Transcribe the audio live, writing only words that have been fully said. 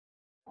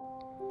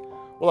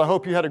Well, I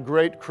hope you had a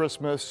great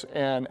Christmas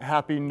and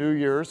Happy New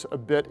Year's a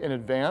bit in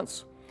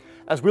advance.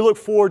 As we look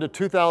forward to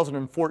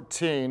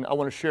 2014, I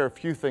want to share a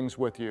few things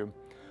with you.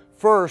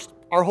 First,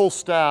 our whole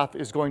staff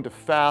is going to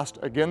fast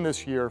again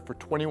this year for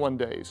 21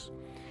 days.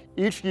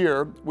 Each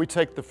year, we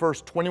take the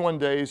first 21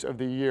 days of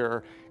the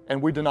year and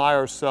we deny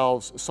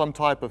ourselves some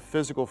type of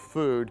physical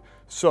food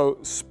so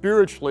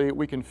spiritually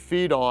we can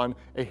feed on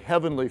a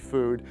heavenly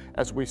food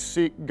as we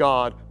seek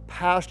God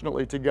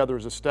passionately together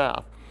as a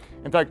staff.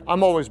 In fact,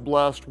 I'm always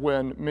blessed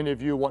when many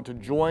of you want to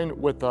join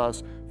with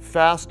us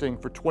fasting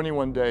for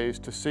 21 days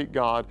to seek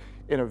God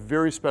in a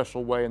very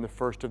special way in the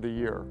first of the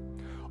year.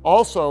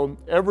 Also,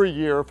 every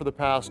year for the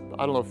past,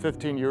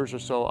 15 years or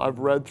so, I've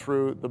read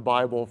through the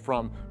Bible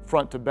from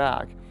front to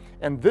back.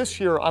 And this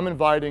year, I'm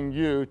inviting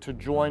you to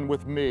join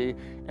with me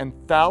and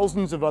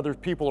thousands of other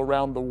people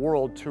around the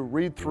world to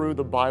read through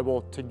the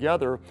Bible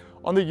together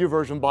on the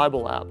YouVersion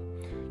Bible app.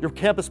 Your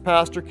campus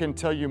pastor can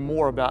tell you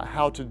more about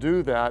how to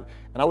do that,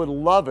 and I would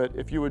love it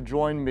if you would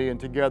join me and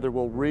together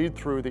we'll read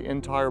through the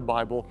entire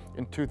Bible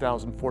in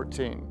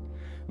 2014.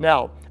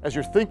 Now, as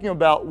you're thinking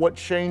about what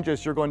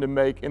changes you're going to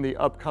make in the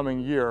upcoming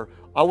year,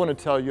 I want to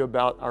tell you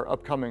about our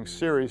upcoming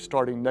series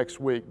starting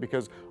next week,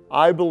 because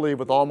I believe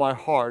with all my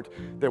heart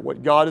that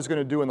what God is going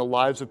to do in the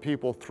lives of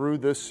people through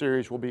this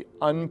series will be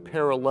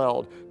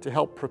unparalleled to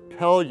help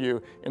propel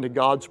you into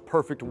God's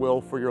perfect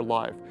will for your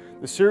life.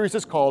 The series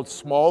is called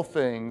Small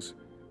Things,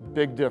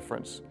 Big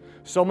Difference.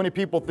 So many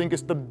people think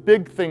it's the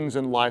big things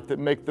in life that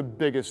make the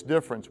biggest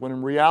difference, when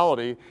in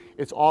reality,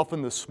 it's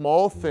often the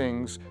small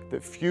things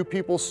that few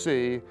people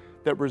see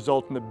that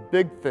result in the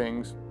big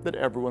things that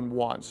everyone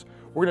wants.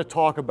 We're going to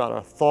talk about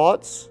our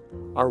thoughts,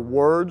 our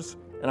words,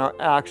 and our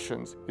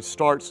actions. It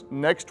starts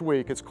next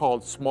week. It's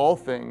called Small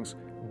Things,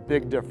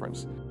 Big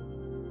Difference.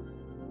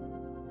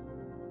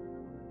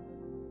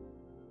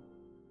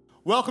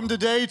 Welcome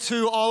today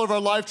to all of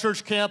our Life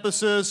Church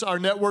campuses, our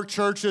network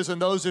churches,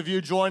 and those of you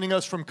joining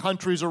us from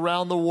countries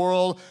around the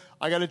world.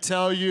 I got to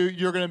tell you,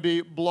 you're going to be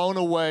blown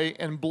away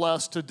and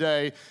blessed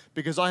today,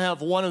 because I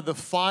have one of the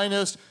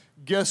finest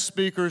guest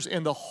speakers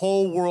in the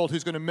whole world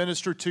who's going to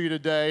minister to you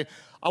today.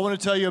 I want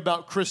to tell you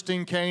about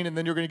Christine Caine, and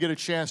then you're going to get a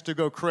chance to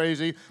go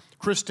crazy.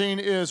 Christine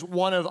is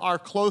one of our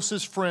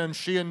closest friends.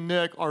 She and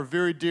Nick are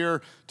very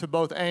dear to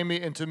both Amy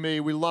and to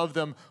me. We love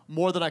them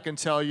more than I can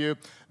tell you.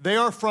 They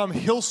are from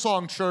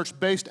Hillsong Church,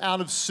 based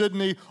out of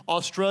Sydney,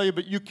 Australia,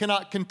 but you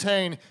cannot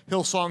contain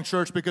Hillsong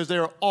Church because they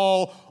are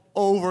all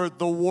over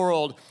the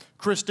world.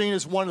 Christine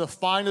is one of the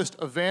finest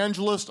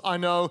evangelists I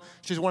know.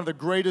 She's one of the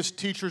greatest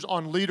teachers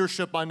on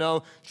leadership I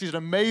know. She's an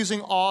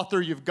amazing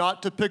author. You've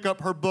got to pick up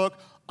her book,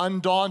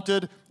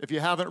 Undaunted. If you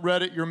haven't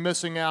read it, you're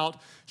missing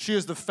out. She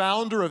is the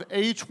founder of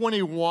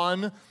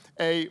A21,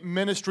 a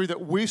ministry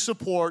that we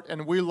support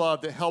and we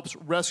love that helps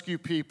rescue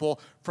people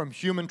from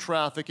human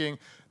trafficking.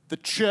 The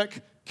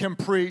chick can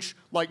preach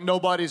like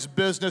nobody's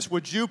business.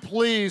 Would you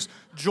please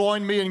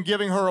join me in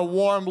giving her a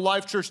warm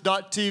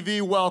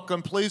LifeChurch.tv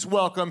welcome? Please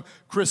welcome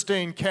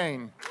Christine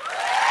Caine.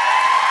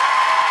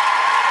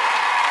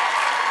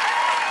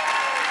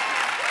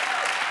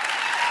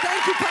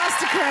 Thank you,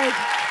 Pastor Craig.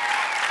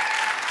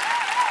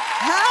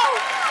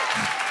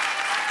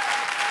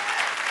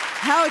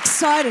 How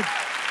excited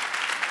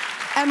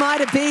am I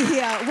to be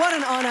here? What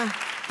an honor.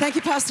 Thank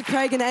you, Pastor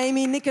Craig and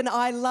Amy. Nick and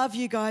I love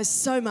you guys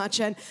so much.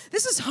 And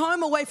this is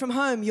home away from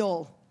home,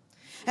 y'all.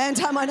 And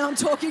I know I'm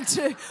talking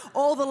to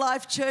all the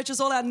Life churches,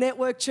 all our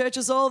network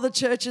churches, all the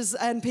churches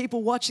and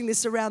people watching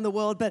this around the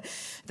world. But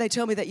they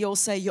tell me that you all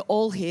say you're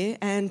all here.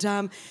 And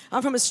I'm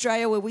from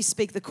Australia, where we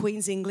speak the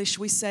Queen's English.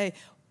 We say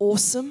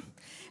awesome.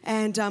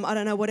 And I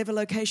don't know, whatever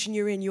location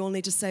you're in, you all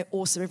need to say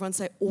awesome. Everyone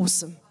say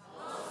awesome.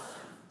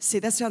 See,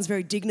 that sounds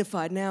very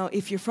dignified. Now,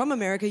 if you're from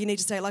America, you need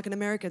to say it like an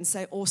American.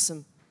 Say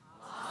awesome.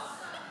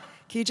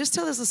 Can you just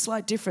tell there's a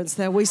slight difference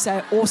there? We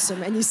say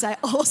awesome and you say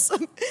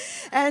awesome.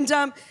 And,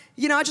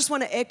 I just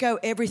want to echo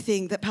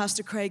everything that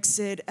Pastor Craig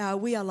said.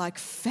 We are like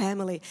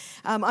family.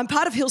 I'm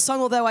part of Hillsong,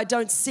 although I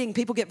don't sing.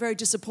 People get very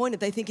disappointed.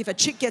 They think if a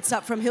chick gets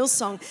up from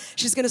Hillsong,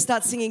 she's going to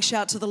start singing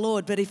Shout to the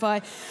Lord. But if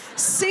I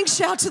sing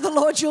Shout to the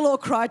Lord, you'll all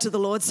cry to the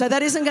Lord. So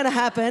that isn't going to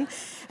happen.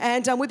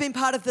 And we've been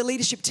part of the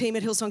leadership team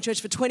at Hillsong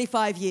Church for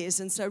 25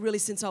 years. And so really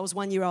since I was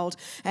 1 year old.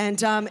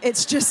 And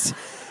it's just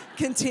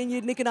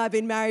continued. Nick and I have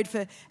been married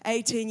for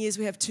 18 years.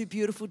 We have two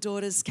beautiful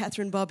daughters,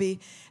 Catherine Bobby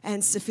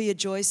and Sophia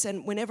Joyce.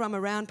 And whenever I'm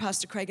around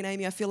Pastor Craig and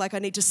Amy, I feel like I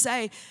need to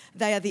say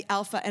they are the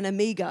Alpha and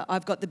Omega.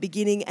 I've got the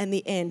beginning and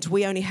the end.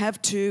 We only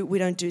have two. We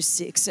don't do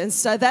six. And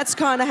so that's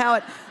kind of how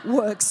it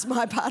works,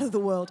 my part of the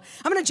world.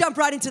 I'm going to jump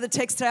right into the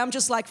text today. I'm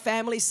just like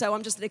family, so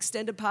I'm just an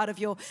extended part of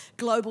your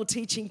global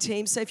teaching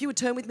team. So if you would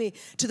turn with me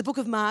to the book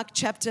of Mark,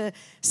 chapter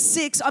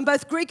 6. I'm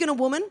both Greek and a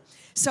woman.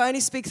 So I only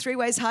speak 3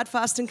 ways, hard,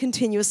 fast, and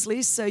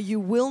continuously, so you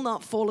will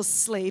not fall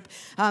asleep,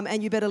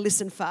 and you better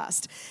listen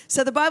fast.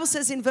 So the Bible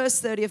says in verse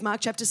 30 of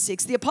Mark chapter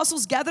 6, the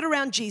apostles gathered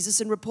around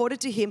Jesus and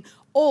reported to him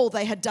all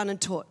they had done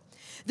and taught.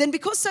 Then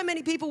because so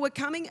many people were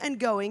coming and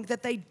going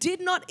that they did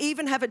not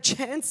even have a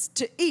chance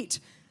to eat,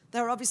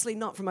 they were obviously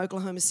not from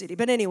Oklahoma City,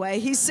 but anyway,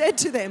 he said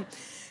to them,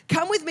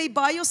 come with me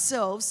by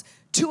yourselves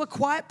to a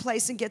quiet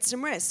place and get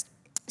some rest.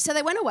 So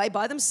they went away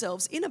by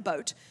themselves in a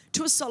boat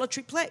to a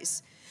solitary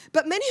place.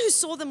 But many who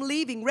saw them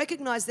leaving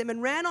recognized them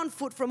and ran on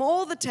foot from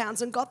all the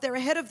towns and got there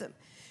ahead of them.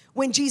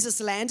 When Jesus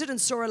landed and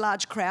saw a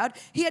large crowd,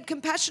 he had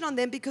compassion on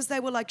them because they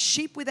were like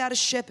sheep without a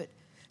shepherd.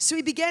 So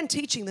he began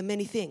teaching them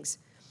many things.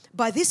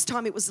 By this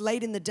time it was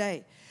late in the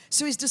day.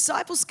 So his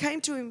disciples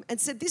came to him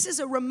and said, "This is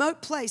a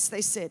remote place,"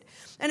 they said,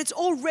 "and it's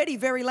already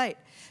very late.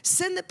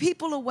 Send the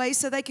people away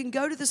so they can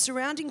go to the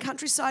surrounding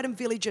countryside and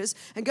villages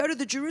and go to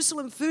the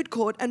Jerusalem food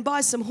court and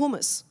buy some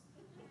hummus."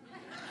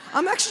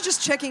 I'm actually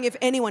just checking if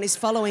anyone is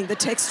following the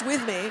text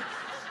with me.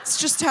 It's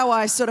just how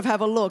I sort of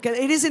have a look.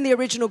 It is in the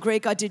original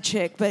Greek, I did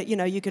check, but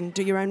you can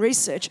do your own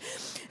research.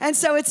 And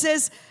so it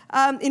says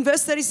in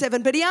verse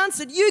 37, "But he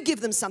answered, 'You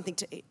give them something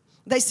to eat.'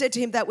 They said to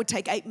him, 'That would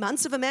take 8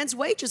 months of a man's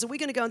wages. Are we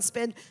going to go and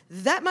spend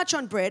that much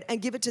on bread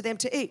and give it to them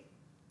to eat?'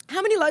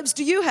 'How many loaves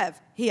do you have?'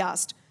 he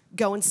asked.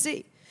 'Go and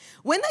see.'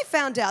 When they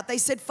found out, they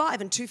said 5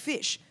 and 2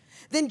 fish.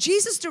 Then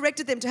Jesus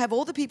directed them to have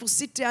all the people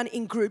sit down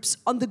in groups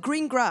on the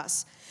green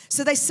grass.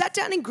 So they sat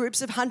down in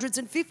groups of hundreds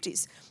and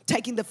fifties.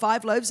 Taking the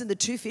 5 loaves and the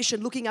 2 fish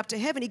and looking up to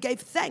heaven, he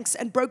gave thanks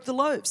and broke the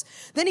loaves.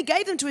 Then he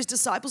gave them to his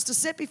disciples to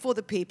set before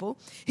the people.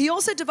 He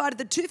also divided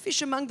the 2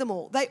 fish among them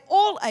all. They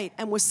all ate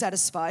and were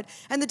satisfied.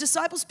 And the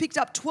disciples picked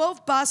up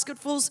 12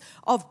 basketfuls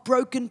of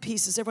broken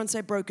pieces. Everyone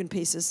say broken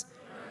pieces.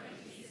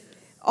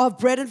 Of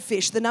bread and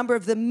fish. The number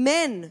of the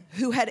men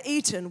who had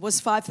eaten was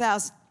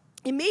 5,000.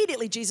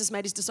 Immediately, Jesus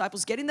made his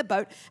disciples get in the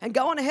boat and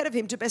go on ahead of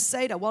him to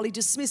Bethsaida while he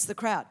dismissed the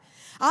crowd.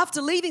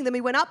 After leaving them,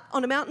 he went up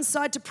on a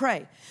mountainside to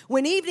pray.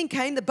 When evening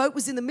came, the boat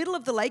was in the middle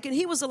of the lake and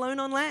he was alone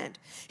on land.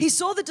 He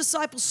saw the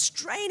disciples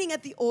straining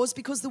at the oars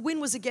because the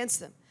wind was against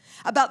them.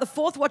 About the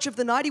 4th watch of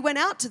the night, he went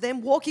out to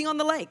them walking on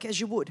the lake, as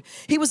you would.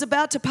 He was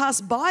about to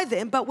pass by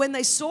them, but when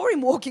they saw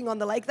him walking on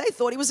the lake, they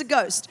thought he was a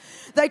ghost.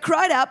 They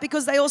cried out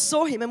because they all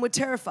saw him and were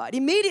terrified.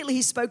 Immediately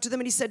he spoke to them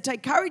and he said,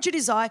 "Take courage, it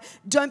is I,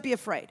 don't be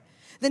afraid."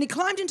 Then he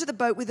climbed into the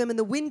boat with them and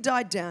the wind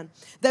died down.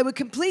 They were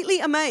completely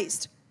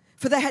amazed,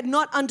 for they had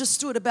not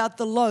understood about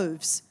the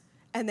loaves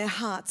and their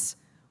hearts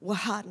were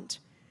hardened.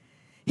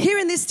 Here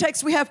in this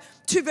text, we have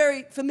 2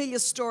 very familiar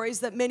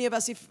stories that many of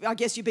us, if I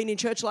guess you've been in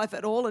church life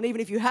at all, and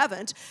even if you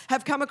haven't,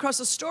 have come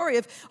across a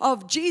story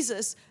of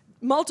Jesus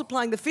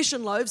multiplying the fish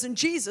and loaves and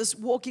Jesus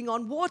walking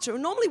on water.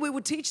 And normally we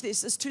would teach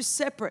this as 2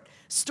 separate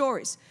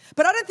stories.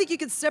 But I don't think you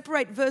can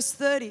separate verse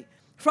 30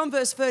 from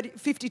verse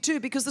 52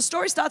 because the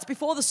story starts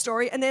before the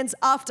story and ends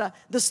after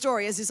the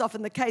story, as is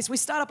often the case. We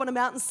start up on a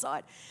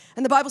mountainside,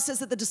 and the Bible says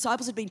that the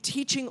disciples had been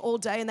teaching all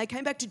day, and they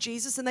came back to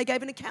Jesus and they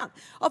gave an account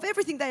of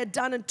everything they had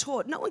done and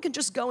taught. No one can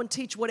just go and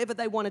teach whatever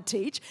they want to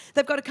teach.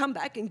 They've got to come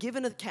back and give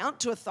an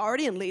account to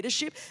authority and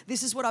leadership.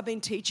 This is what I've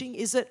been teaching.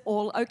 Is it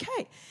all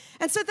okay?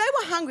 And so they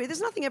were hungry. There's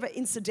nothing ever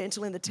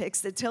incidental in the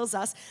text that tells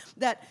us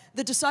that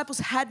the disciples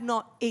had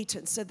not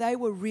eaten. So they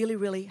were really,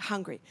 really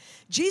hungry.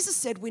 Jesus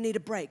said, we need a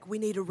break. We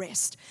need a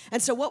rest.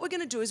 And so what we're going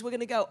to do is we're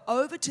going to go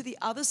over to the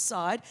other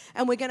side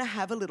and we're going to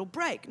have a little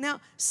break. Now,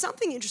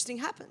 something interesting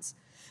happens.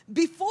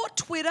 Before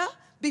Twitter,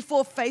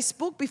 before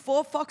Facebook,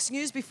 before Fox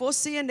News, before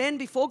CNN,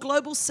 before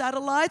global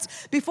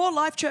satellites, before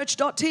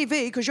lifechurch.tv,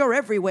 because you're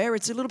everywhere,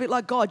 it's a little bit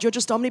like God, you're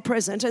just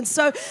omnipresent. And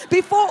so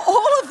before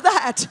all of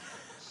that,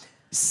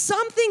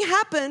 something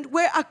happened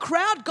where a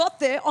crowd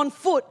got there on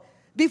foot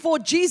before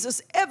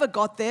Jesus ever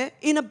got there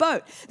in a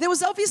boat. There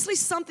was obviously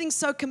something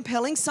so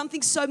compelling,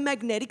 something so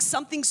magnetic,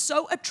 something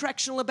so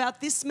attractional about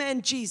this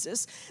man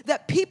Jesus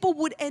that people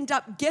would end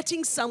up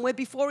getting somewhere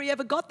before he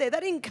ever got there.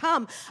 They didn't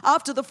come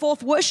after the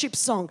 4th worship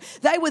song.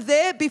 They were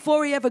there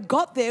before he ever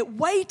got there,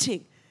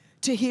 waiting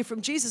to hear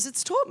from Jesus.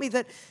 It's taught me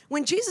that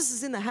when Jesus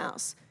is in the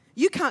house,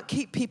 you can't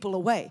keep people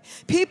away.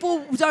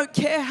 People don't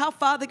care how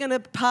far they're going to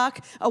park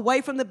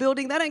away from the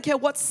building. They don't care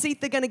what seat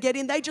they're going to get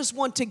in. They just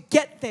want to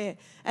get there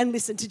and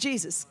listen to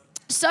Jesus.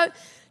 So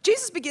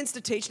Jesus begins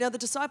to teach. Now the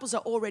disciples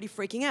are already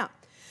freaking out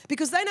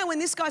because they know when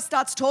this guy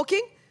starts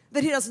talking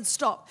that he doesn't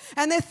stop.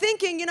 And they're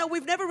thinking,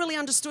 we've never really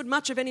understood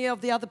much of any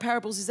of the other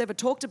parables he's ever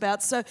talked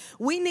about. So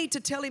we need to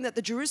tell him that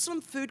the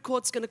Jerusalem food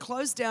court's going to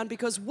close down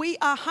because we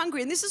are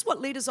hungry. And this is what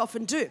leaders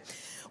often do.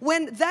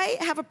 When they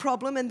have a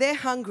problem and they're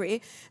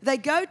hungry, they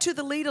go to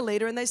the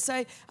leader and they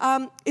say,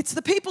 it's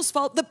the people's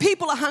fault. The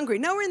people are hungry.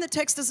 Nowhere in the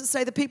text does it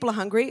say the people are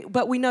hungry,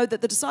 but we know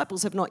that the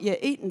disciples have not yet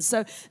eaten.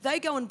 So they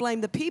go and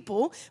blame the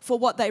people for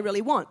what they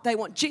really want. They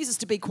want Jesus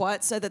to be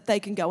quiet so that they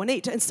can go and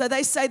eat. And so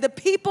they say the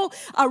people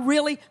are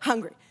really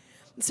hungry.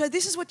 So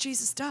this is what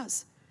Jesus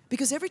does.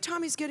 Because every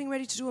time he's getting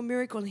ready to do a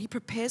miracle and he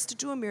prepares to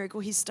do a miracle,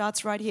 he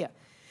starts right here.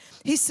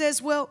 He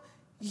says, well,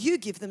 you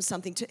give them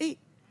something to eat.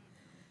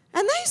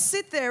 And they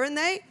sit there and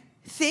they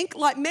think,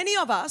 like many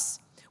of us,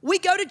 we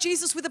go to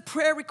Jesus with a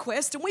prayer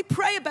request and we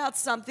pray about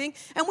something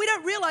and we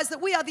don't realize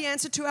that we are the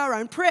answer to our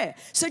own prayer.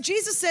 So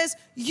Jesus says,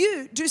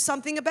 you do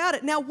something about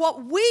it. Now,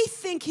 what we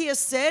think he has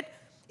said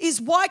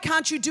is, why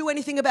can't you do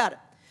anything about it?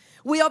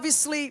 We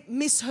obviously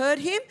misheard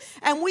him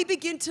and we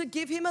begin to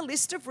give him a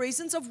list of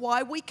reasons of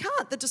why we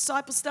can't. The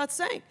disciples start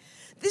saying,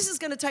 this is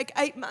going to take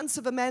 8 months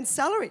of a man's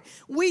salary.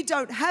 We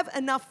don't have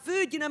enough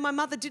food. You know, my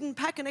mother didn't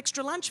pack an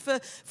extra lunch for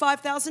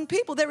 5,000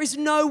 people. There is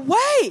no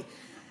way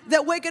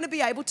that we're going to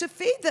be able to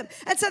feed them.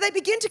 And so they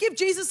begin to give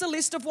Jesus a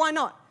list of why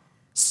not.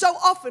 So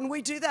often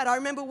we do that. I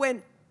remember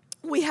when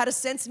we had a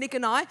sense, Nick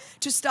and I,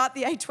 to start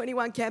the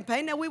A21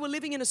 campaign. Now, we were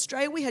living in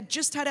Australia. We had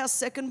just had our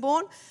second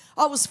born.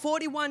 I was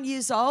 41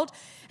 years old,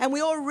 and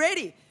we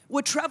already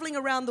were traveling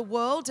around the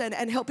world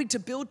and helping to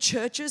build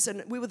churches,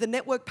 and we were the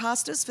network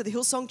pastors for the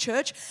Hillsong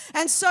Church.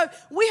 And so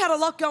we had a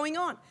lot going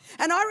on.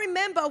 And I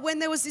remember when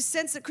there was this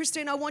sense that,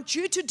 Christine, I want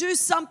you to do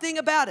something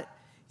about it.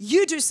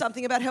 You do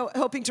something about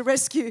helping to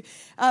rescue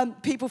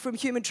people from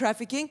human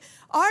trafficking.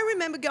 I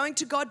remember going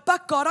to God,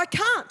 but God, I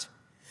can't.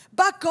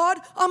 But God,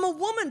 I'm a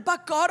woman.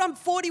 But God, I'm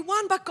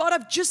 41. But God,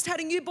 I've just had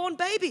a newborn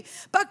baby.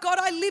 But God,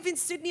 I live in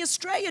Sydney,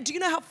 Australia. Do you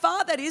know how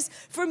far that is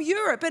from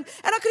Europe? And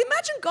I could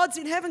imagine God's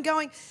in heaven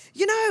going,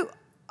 you know,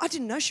 I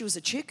didn't know she was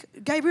a chick.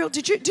 Gabriel,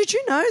 did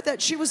you know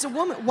that she was a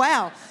woman?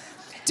 Wow.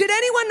 Did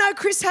anyone know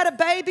Chris had a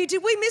baby?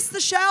 Did we miss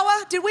the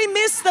shower? Did we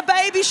miss the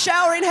baby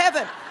shower in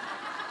heaven?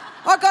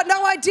 I got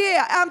no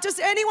idea. Does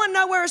anyone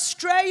know where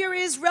Australia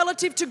is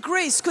relative to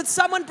Greece? Could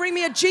someone bring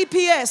me a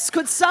GPS?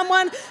 Could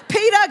someone,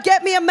 Peter,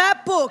 get me a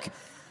map book?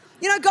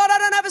 You know, God, I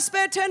don't have a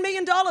spare $10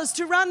 million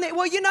to run there.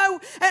 Well, you know,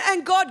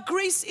 and God,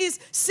 Greece is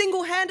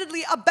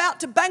single-handedly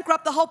about to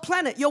bankrupt the whole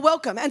planet. You're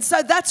welcome. And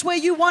so that's where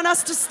you want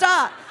us to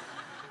start.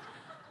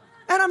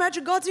 And I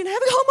imagine God's in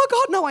heaven. Oh my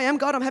God, no, I am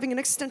God. I'm having an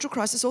existential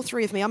crisis, all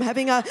three of me. I'm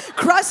having a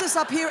crisis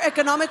up here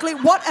economically.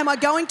 What am I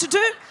going to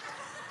do?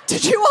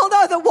 Did you all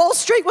know that Wall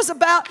Street was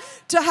about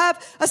to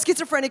have a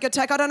schizophrenic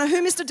attack? I don't know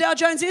who Mr. Dow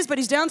Jones is, but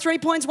he's down 3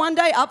 points one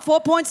day, up 4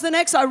 points the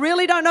next. I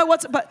really don't know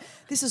but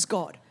this is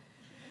God.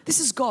 This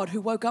is God who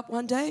woke up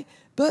one day,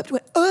 burped,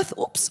 went, earth,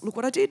 oops, look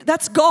what I did.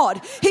 That's God.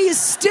 He is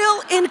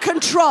still in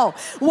control.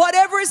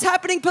 Whatever is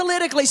happening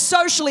politically,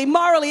 socially,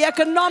 morally,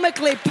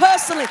 economically,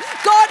 personally,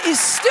 God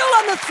is still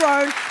on the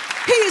throne.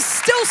 He is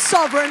still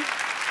sovereign.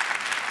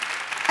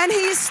 And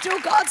he is still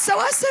God. So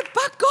I said,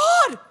 but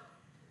God,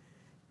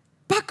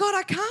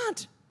 I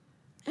can't.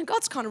 And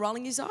God's kind of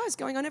rolling his eyes,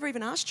 going, I never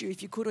even asked you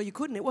if you could or you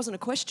couldn't. It wasn't a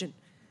question.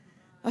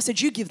 I said,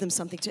 you give them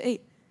something to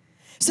eat.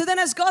 So then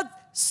as God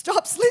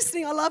stops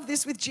listening, I love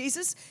this with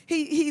Jesus,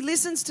 he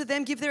listens to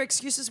them give their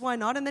excuses, why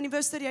not? And then in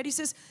verse 38, he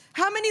says,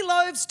 how many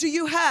loaves do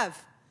you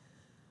have?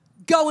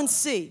 Go and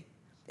see.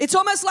 It's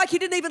almost like he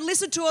didn't even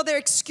listen to all their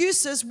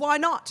excuses, why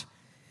not?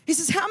 He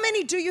says, how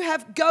many do you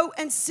have? Go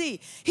and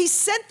see. He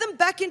sent them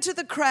back into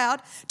the crowd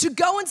to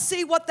go and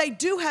see what they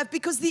do have,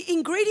 because the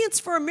ingredients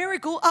for a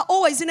miracle are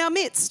always in our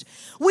midst.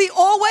 We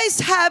always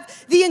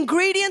have the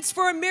ingredients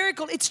for a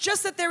miracle. It's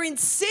just that they're in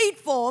seed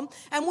form,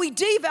 and we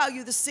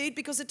devalue the seed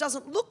because it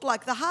doesn't look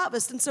like the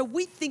harvest. And so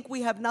we think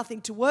we have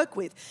nothing to work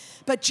with.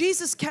 But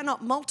Jesus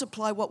cannot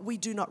multiply what we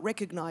do not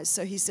recognize.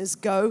 So he says,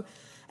 go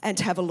and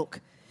have a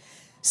look.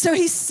 So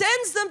he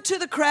sends them to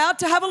the crowd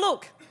to have a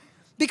look,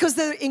 because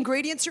the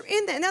ingredients are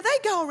in there. Now, they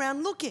go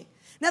around looking.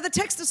 Now, the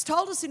text has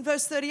told us in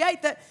verse 38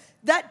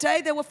 that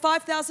day there were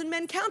 5,000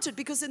 men counted,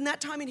 because in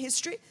that time in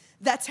history,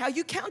 that's how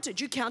you counted.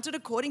 You counted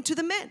according to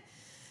the men.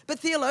 But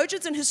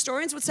theologians and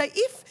historians would say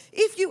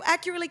if you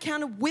accurately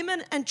counted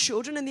women and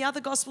children, and the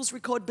other Gospels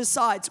record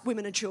besides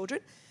women and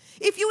children,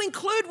 if you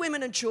include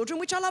women and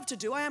children, which I love to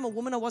do, I am a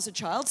woman, I was a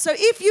child, so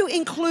if you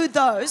include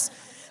those,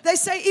 they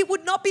say it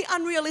would not be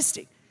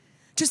unrealistic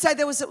to say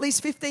there was at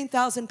least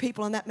 15,000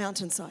 people on that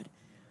mountainside.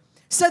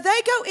 So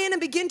they go in and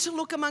begin to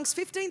look amongst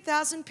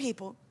 15,000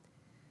 people.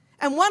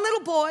 And one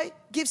little boy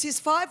gives his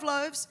 5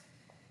 loaves,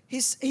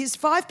 his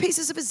 5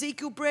 pieces of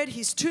Ezekiel bread,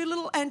 his 2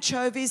 little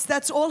anchovies.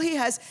 That's all he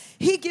has.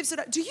 He gives it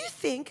up. Do you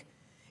think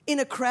in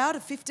a crowd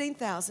of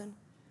 15,000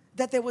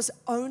 that there was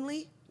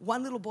only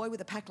one little boy with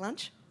a packed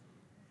lunch?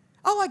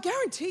 Oh, I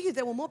guarantee you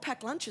there were more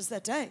packed lunches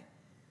that day.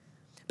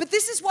 But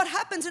this is what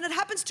happens, and it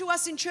happens to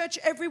us in church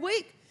every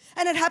week,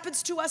 and it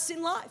happens to us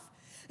in life.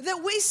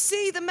 That we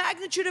see the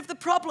magnitude of the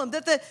problem,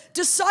 that the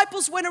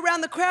disciples went around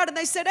the crowd and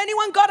they said,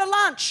 anyone got a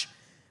lunch?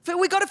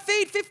 We got to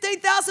feed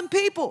 15,000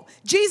 people.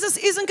 Jesus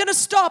isn't going to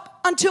stop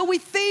until we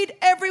feed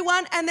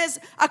everyone, and there's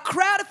a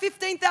crowd of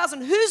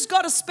 15,000. Who's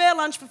got a spare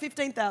lunch for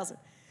 15,000?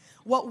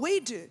 What we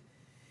do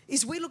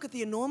is we look at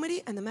the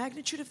enormity and the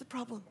magnitude of the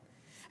problem,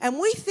 and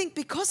we think,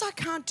 because I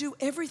can't do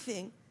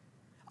everything,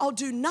 I'll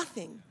do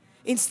nothing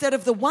instead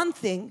of the one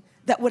thing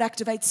that would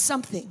activate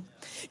something.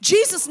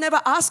 Jesus never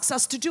asks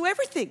us to do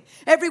everything.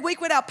 Every week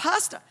when our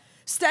pastor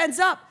stands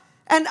up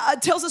and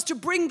tells us to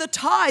bring the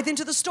tithe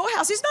into the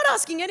storehouse, he's not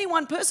asking any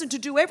one person to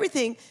do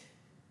everything,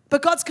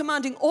 but God's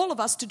commanding all of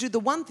us to do the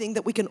one thing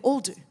that we can all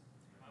do,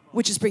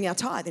 which is bring our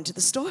tithe into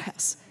the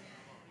storehouse.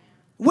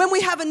 When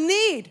we have a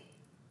need,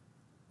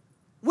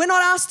 we're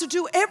not asked to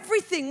do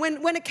everything.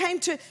 When it came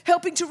to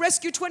helping to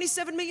rescue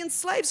 27 million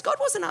slaves, God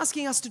wasn't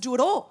asking us to do it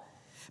all.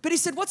 But he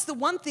said, what's the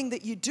one thing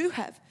that you do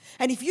have?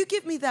 And if you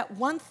give me that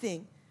one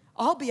thing,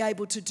 I'll be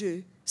able to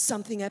do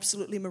something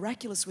absolutely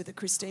miraculous with it,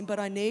 Christine, but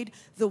I need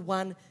the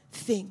one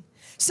thing.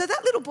 So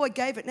that little boy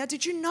gave it. Now,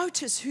 did you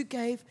notice who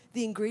gave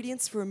the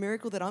ingredients for a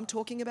miracle that I'm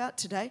talking about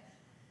today?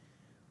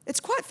 It's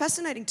quite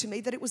fascinating to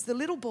me that it was the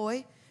little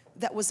boy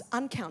that was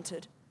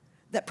uncounted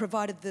that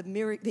provided the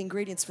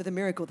ingredients for the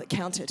miracle that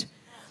counted.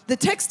 The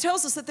text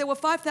tells us that there were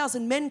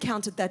 5,000 men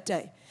counted that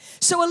day.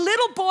 So a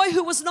little boy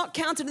who was not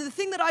counted, and the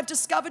thing that I've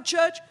discovered,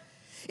 church,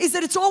 is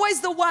that it's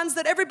always the ones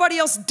that everybody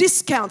else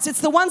discounts.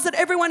 It's the ones that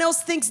everyone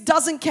else thinks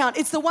doesn't count.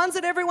 It's the ones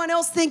that everyone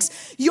else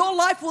thinks your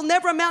life will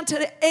never amount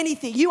to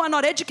anything. You are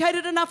not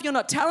educated enough. You're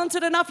not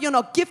talented enough. You're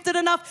not gifted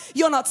enough.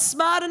 You're not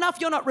smart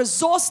enough. You're not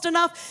resourced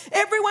enough.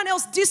 Everyone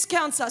else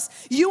discounts us.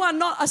 You are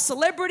not a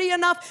celebrity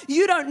enough.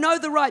 You don't know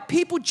the right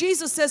people.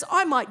 Jesus says,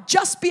 I might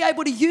just be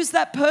able to use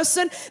that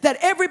person that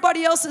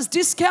everybody else has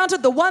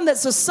discounted, the one that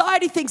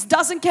society thinks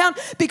doesn't count,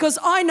 because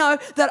I know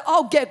that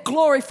I'll get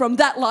glory from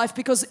that life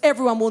because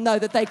everyone will know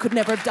that they could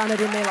never have done it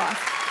in their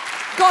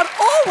life. God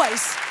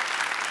always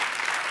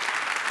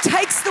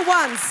takes the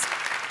ones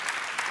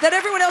that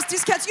everyone else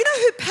discounts. You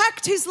know who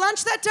packed his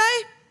lunch that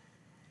day?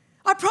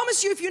 I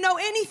promise you, if you know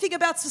anything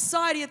about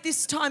society at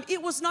this time,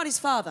 it was not his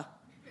father.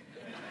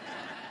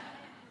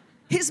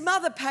 His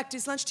mother packed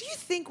his lunch. Do you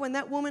think when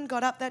that woman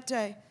got up that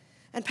day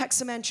and packed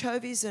some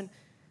anchovies and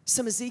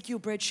some Ezekiel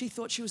bread, she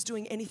thought she was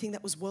doing anything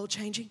that was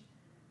world-changing?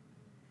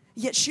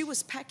 Yet she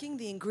was packing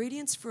the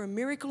ingredients for a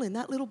miracle in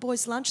that little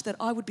boy's lunch that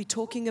I would be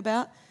talking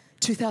about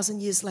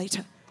 2,000 years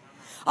later.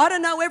 I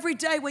don't know, every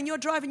day when you're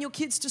driving your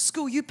kids to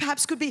school, you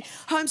perhaps could be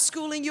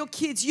homeschooling your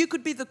kids. You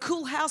could be the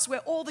cool house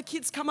where all the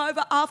kids come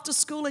over after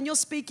school and you're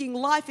speaking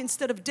life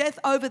instead of death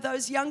over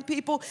those young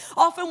people.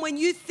 Often when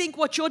you think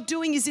what you're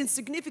doing is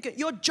insignificant,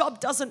 your job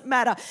doesn't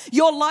matter,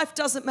 your life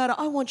doesn't matter,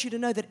 I want you to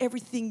know that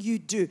everything you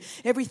do,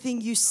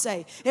 everything you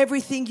say,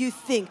 everything you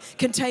think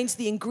contains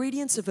the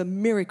ingredients of a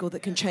miracle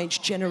that can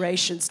change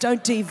generations.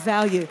 Don't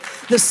devalue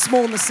the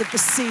smallness of the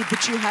seed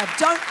that you have.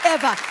 Don't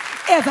ever,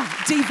 ever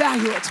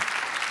devalue it.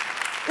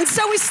 And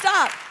so we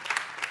start.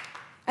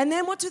 And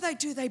then what do?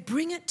 They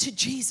bring it to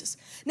Jesus.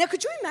 Now,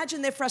 could you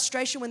imagine their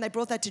frustration when they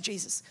brought that to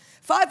Jesus?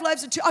 5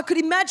 loaves and 2. I could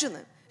imagine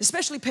them,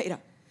 especially Peter.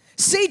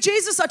 See,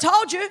 Jesus, I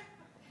told you.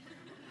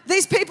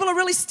 These people are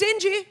really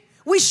stingy.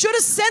 We should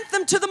have sent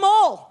them to them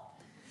all.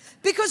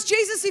 Because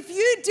Jesus, if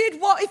you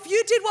did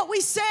what we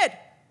said,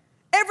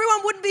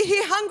 everyone wouldn't be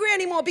here hungry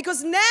anymore.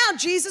 Because now,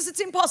 Jesus, it's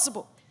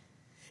impossible.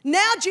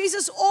 Now,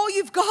 Jesus, all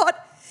you've got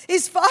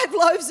is 5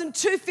 loaves and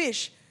 2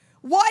 fish.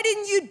 Why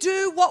didn't you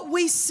do what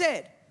we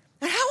said?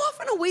 And how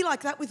often are we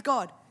like that with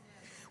God?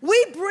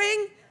 We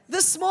bring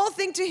the small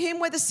thing to Him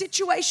where the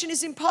situation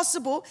is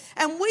impossible,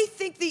 and we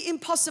think the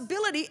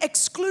impossibility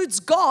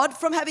excludes God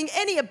from having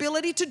any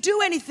ability to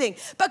do anything.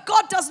 But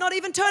God does not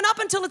even turn up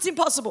until it's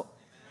impossible.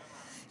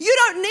 You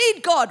don't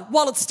need God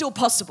while it's still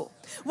possible.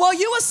 While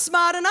you are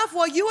smart enough,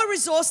 while you are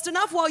resourced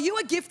enough, while you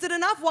are gifted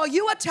enough, while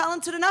you are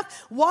talented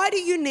enough, why do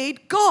you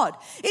need God?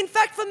 In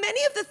fact, for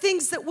many of the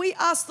things that we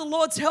ask the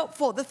Lord's help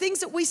for, the things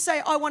that we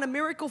say, I want a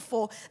miracle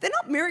for, they're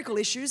not miracle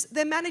issues,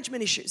 they're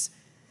management issues.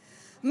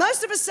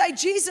 Most of us say,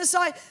 Jesus,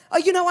 I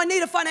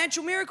need a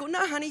financial miracle.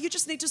 No, honey, you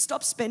just need to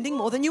stop spending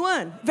more than you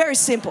earn. Very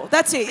simple.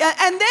 That's it.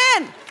 And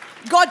then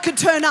God could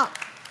turn up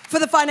for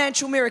the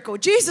financial miracle.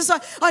 Jesus,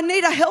 I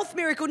need a health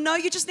miracle. No,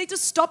 you just need to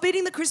stop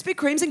eating the Krispy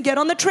Kremes and get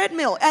on the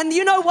treadmill. And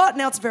you know what?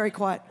 Now it's very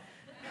quiet.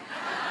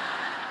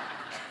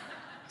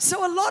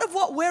 So a lot of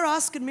what we're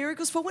asking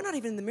miracles for, we're not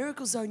even in the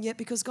miracle zone yet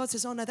because God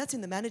says, oh no, that's in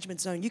the management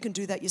zone. You can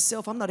do that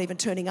yourself. I'm not even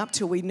turning up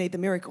till we need the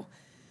miracle.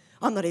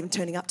 I'm not even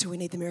turning up till we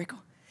need the miracle.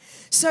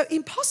 So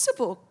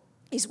impossible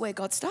is where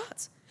God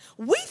starts.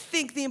 We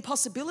think the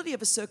impossibility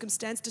of a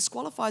circumstance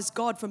disqualifies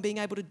God from being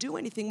able to do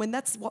anything when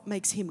that's what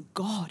makes Him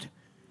God.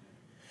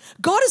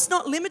 God is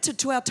not limited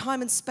to our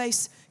time and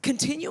space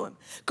continuum.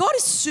 God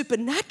is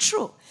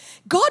supernatural.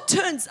 God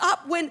turns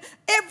up when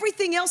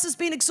everything else has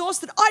been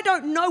exhausted. I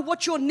don't know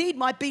what your need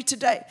might be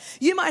today.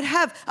 You might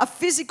have a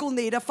physical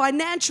need, a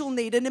financial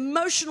need, an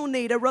emotional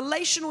need, a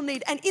relational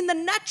need, and in the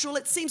natural,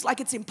 it seems like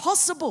it's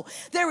impossible.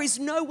 There is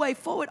no way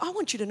forward. I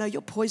want you to know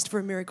you're poised for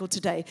a miracle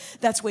today.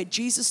 That's where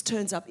Jesus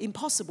turns up.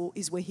 Impossible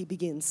is where He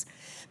begins.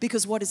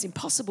 Because what is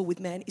impossible with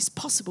man is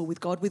possible with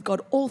God. With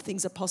God, all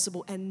things are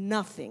possible, and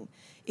nothing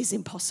is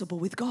impossible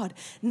with God.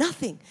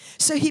 Nothing.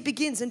 So He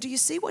begins, and do you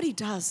see what He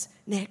does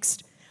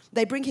next?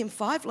 They bring Him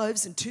 5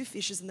 loaves and 2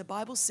 fishes, and the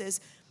Bible says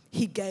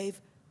He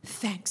gave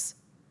thanks.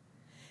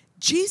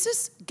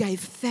 Jesus gave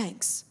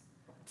thanks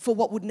for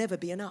what would never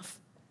be enough.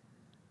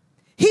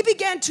 He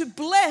began to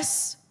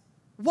bless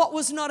what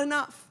was not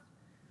enough.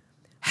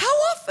 How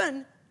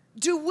often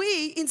do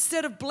we,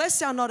 instead of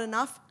bless our not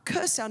enough,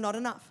 curse our not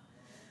enough?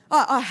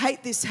 I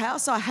hate this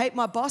house. I hate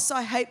my boss.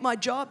 I hate my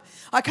job.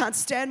 I can't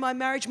stand my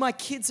marriage. My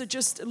kids are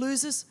just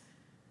losers.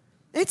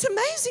 It's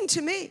amazing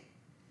to me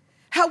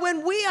how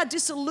when we are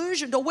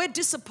disillusioned or we're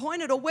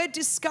disappointed or we're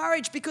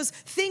discouraged because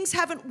things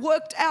haven't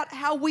worked out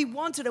how we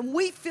wanted and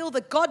we feel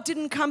that God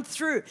didn't come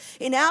through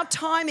in our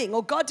timing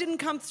or God didn't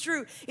come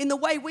through in the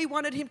way we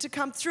wanted Him to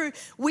come through,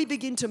 we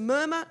begin to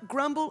murmur,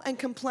 grumble, and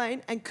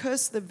complain and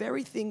curse the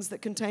very things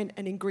that contain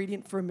an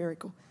ingredient for a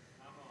miracle.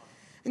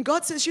 And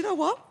God says, you know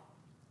what?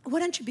 Why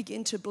don't you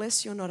begin to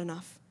bless your not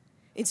enough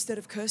instead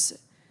of curse it?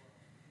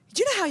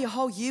 Do you know how your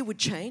whole year would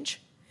change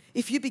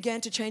if you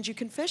began to change your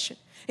confession.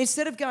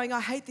 Instead of going,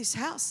 I hate this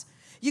house,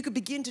 you could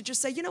begin to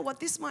just say, you know what,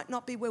 this might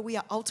not be where we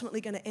are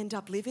ultimately going to end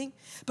up living,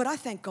 but I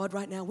thank God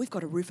right now we've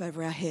got a roof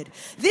over our head.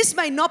 This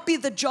may not be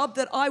the job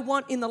that I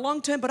want in the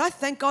long term, but I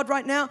thank God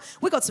right now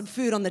we've got some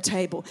food on the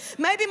table.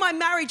 Maybe my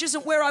marriage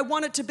isn't where I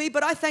want it to be,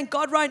 but I thank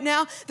God right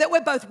now that we're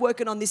both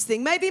working on this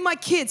thing. Maybe my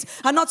kids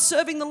are not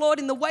serving the Lord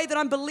in the way that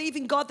I'm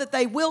believing God that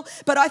they will,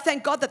 but I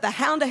thank God that the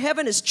hound of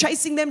heaven is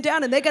chasing them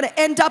down and they're going to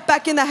end up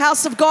back in the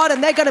house of God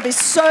and they're going to be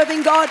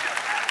serving God.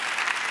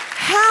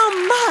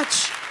 How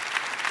much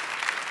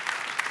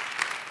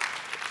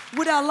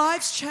would our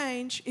lives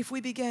change if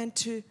we began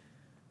to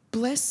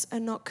bless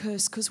and not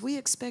curse? Because we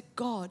expect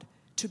God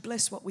to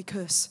bless what we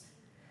curse.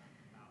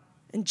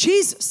 And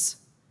Jesus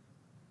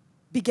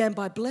began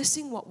by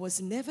blessing what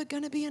was never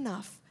going to be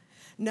enough,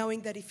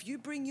 knowing that if you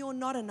bring your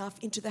not enough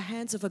into the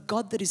hands of a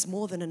God that is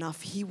more than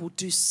enough, He will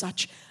do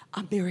such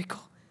a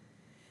miracle.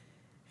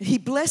 He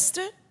blessed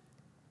it,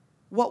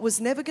 what was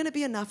never going to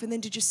be enough, and then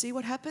did you see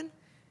what happened?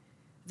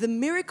 The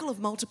miracle of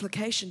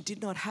multiplication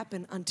did not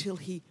happen until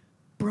He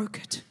broke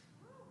it.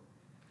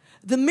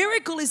 The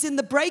miracle is in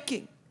the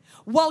breaking.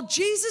 While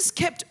Jesus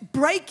kept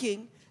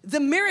breaking, the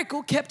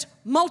miracle kept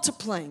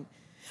multiplying.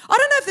 I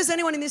don't know if there's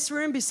anyone in this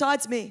room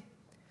besides me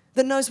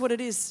that knows what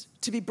it is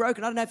to be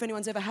broken. I don't know if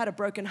anyone's ever had a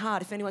broken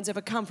heart, if anyone's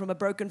ever come from a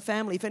broken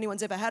family, if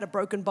anyone's ever had a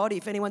broken body,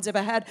 if anyone's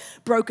ever had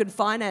broken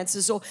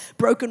finances or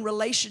broken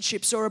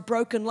relationships or a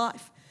broken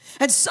life.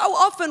 And so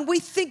often we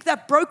think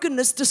that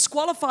brokenness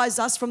disqualifies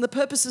us from the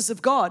purposes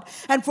of God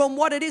and from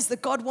what it is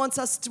that God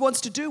wants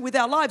to do with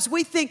our lives.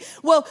 We think,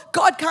 well,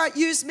 God can't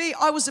use me,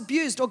 I was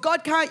abused, or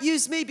God can't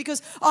use me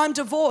because I'm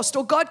divorced,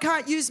 or God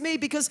can't use me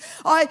because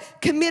I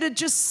committed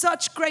just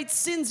such great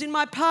sins in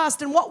my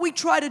past. And what we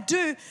try to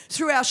do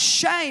through our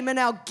shame and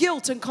our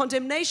guilt and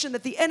condemnation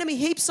that the enemy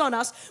heaps on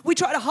us, we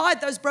try to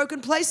hide those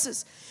broken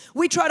places.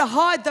 We try to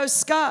hide those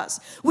scars.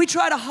 We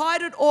try to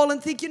hide it all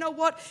and think, you know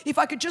what, if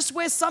I could just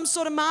wear some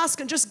sort of mask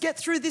and just get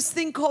through this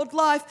thing called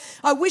life,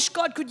 I wish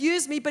God could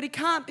use me, but He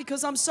can't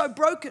because I'm so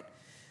broken.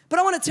 But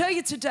I want to tell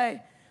you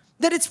today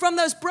that it's from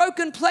those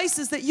broken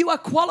places that you are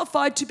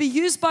qualified to be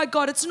used by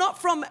God. It's not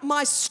from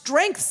my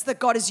strengths that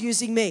God is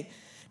using me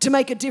to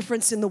make a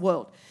difference in the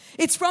world.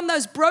 It's from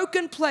those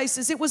broken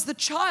places. It was the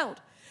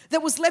child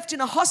that was left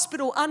in a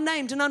hospital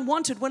unnamed and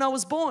unwanted when I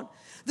was born.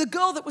 The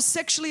girl that was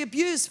sexually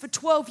abused for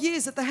 12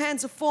 years at the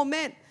hands of 4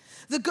 men.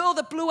 The girl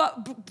that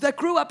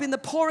grew up in the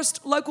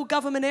poorest local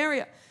government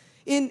area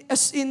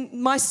in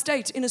my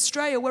state, in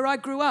Australia, where I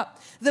grew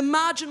up. The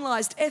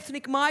marginalized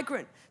ethnic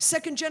migrant,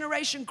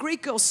 second-generation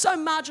Greek girl, so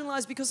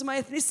marginalized because of my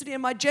ethnicity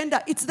and my gender.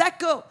 It's that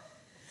girl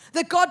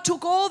that God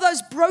took all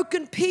those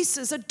broken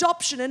pieces,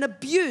 adoption and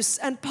abuse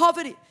and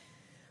poverty,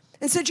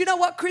 and said, you know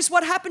what, Chris,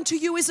 what happened to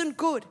you isn't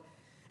good.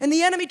 And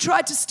the enemy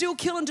tried to steal,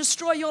 kill, and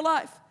destroy your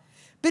life.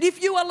 But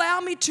if you allow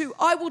me to,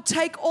 I will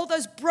take all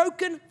those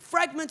broken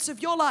fragments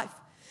of your life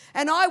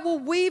and I will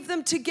weave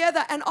them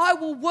together and I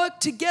will work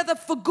together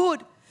for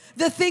good.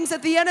 The things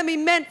that the enemy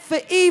meant for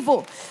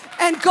evil.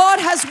 And God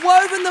has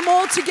woven them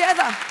all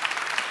together.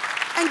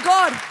 And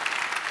God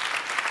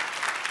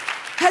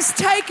has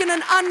taken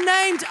an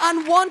unnamed,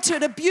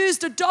 unwanted,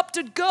 abused,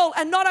 adopted girl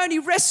and not only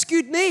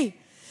rescued me,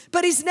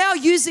 but He's now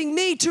using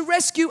me to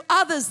rescue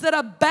others that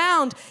are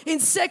bound in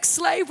sex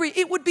slavery.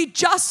 It would be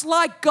just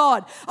like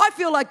God. I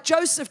feel like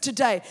Joseph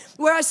today,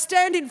 where I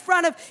stand in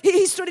front of,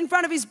 he stood in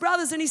front of his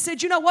brothers and he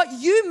said, you know what,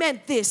 you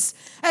meant this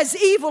as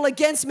evil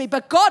against me,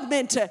 but God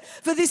meant it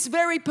for this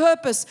very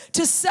purpose,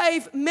 to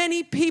save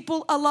many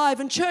people alive.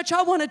 And church,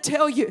 I want to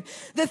tell you,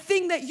 the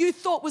thing that you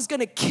thought was going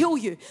to kill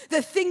you,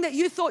 the thing that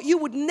you thought you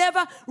would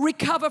never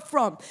recover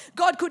from,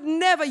 God could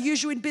never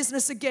use you in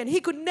business again.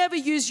 He could never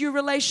use you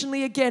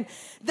relationally again.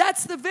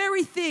 That's the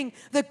very thing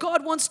that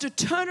God wants to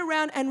turn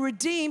around and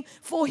redeem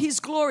for His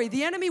glory.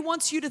 The enemy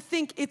wants you to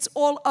think it's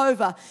all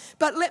over.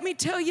 But let me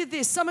tell you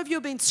this, some of you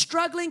have been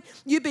struggling,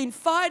 you've been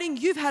fighting,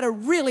 you've had a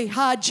really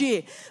hard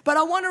year. But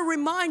I want to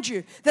remind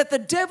you that the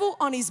devil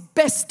on his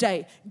best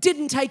day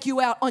didn't take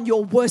you out on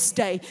your worst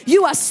day.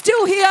 You are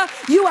still here,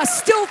 you are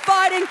still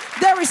fighting,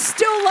 there is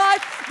still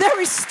life, there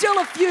is still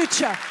a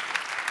future.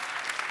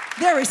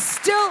 There is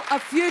still a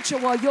future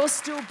while you're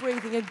still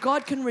breathing, and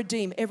God can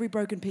redeem every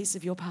broken piece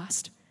of your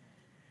past.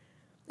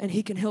 And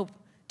He can help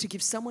to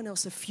give someone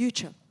else a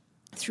future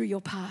through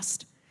your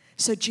past.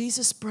 So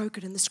Jesus broke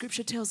it, and the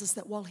scripture tells us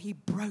that while He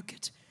broke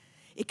it,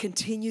 it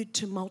continued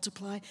to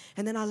multiply.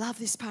 And then I love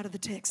this part of the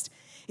text.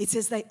 It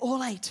says they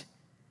all ate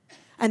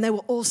and they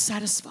were all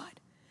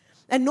satisfied.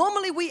 And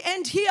normally we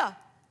end here.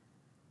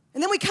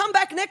 And then we come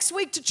back next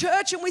week to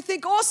church and we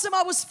think, awesome,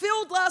 I was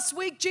filled last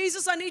week.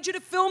 Jesus, I need you to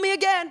fill me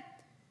again.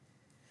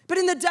 But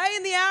in the day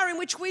and the hour in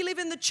which we live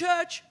in the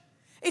church,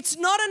 it's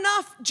not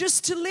enough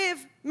just to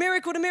live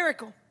miracle to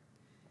miracle.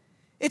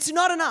 It's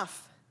not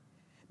enough,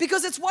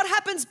 because it's what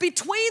happens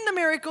between the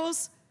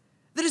miracles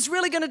that is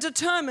really going to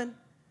determine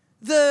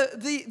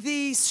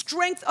the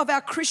strength of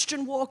our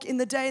Christian walk in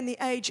the day and the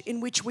age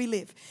in which we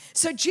live.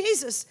 So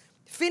Jesus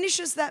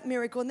finishes that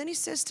miracle, and then He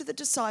says to the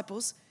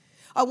disciples,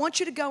 I want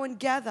you to go and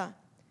gather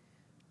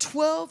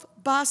 12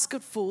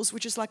 basketfuls,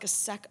 which is like a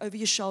sack over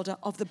your shoulder,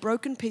 of the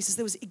broken pieces.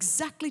 There was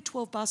exactly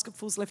 12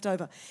 basketfuls left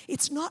over.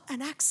 It's not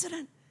an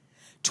accident.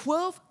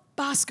 12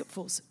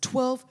 basketfuls,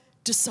 12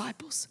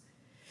 disciples.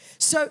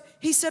 So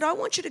he said, I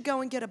want you to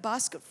go and get a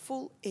basket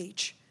full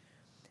each.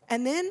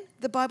 And then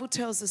the Bible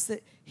tells us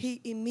that he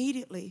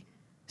immediately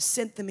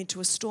sent them into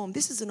a storm.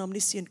 This is an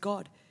omniscient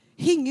God.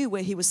 He knew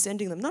where he was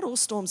sending them. Not all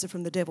storms are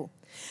from the devil.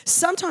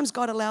 Sometimes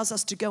God allows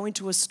us to go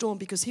into a storm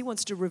because he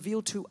wants to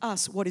reveal to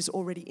us what is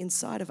already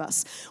inside of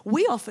us.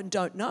 We often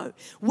don't know.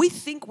 We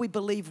think we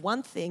believe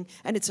one thing,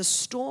 and it's a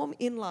storm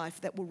in life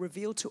that will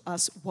reveal to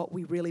us what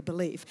we really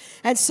believe.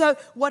 And so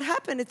what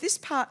happened at this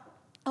part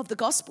of the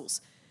Gospels,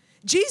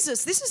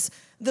 Jesus, this is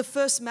the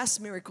first mass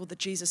miracle that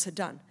Jesus had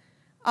done.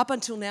 Up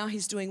until now,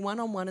 he's doing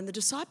one-on-one, and the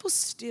disciples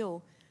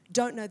still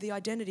don't know the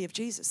identity of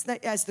Jesus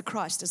as the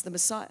Christ, as the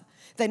Messiah.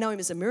 They know him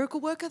as a miracle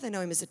worker, they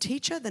know him as a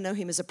teacher, they know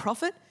him as a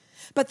prophet,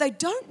 but they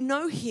don't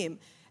know him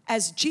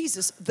as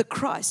Jesus, the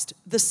Christ,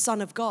 the Son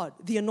of God,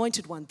 the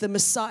Anointed One, the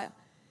Messiah.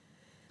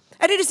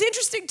 And it is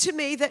interesting to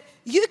me that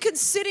you can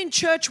sit in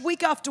church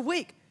week after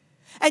week,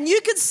 and you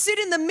can sit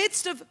in the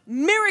midst of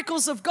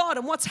miracles of God,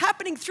 and what's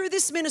happening through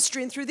this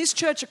ministry and through this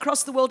church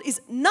across the world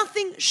is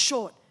nothing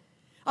short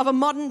of a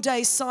modern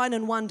day sign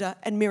and wonder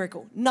and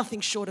miracle. Nothing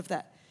short of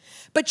that.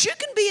 But you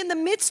can be in the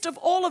midst of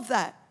all of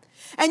that,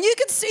 and you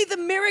can see the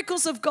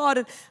miracles of God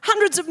and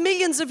hundreds of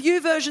millions of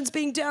YouVersions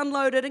being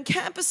downloaded and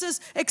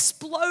campuses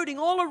exploding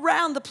all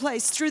around the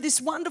place through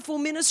this wonderful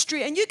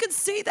ministry. And you can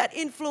see that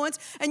influence,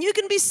 and you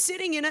can be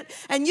sitting in it,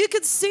 and you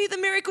can see the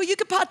miracle. You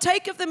can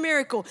partake of the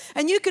miracle,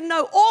 and you can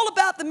know all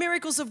about the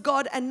miracles of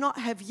God and not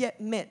have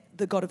yet met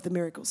the God of the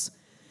miracles.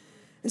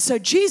 And so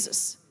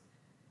Jesus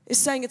is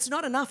saying, it's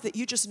not enough that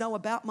you just know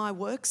about my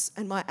works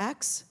and my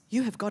acts.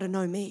 You have got to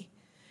know me.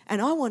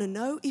 And I want to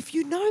know if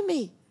you know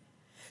me.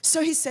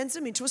 So he sends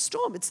them into a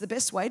storm. It's the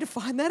best way to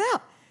find that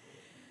out.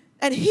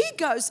 And he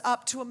goes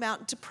up to a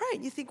mountain to pray.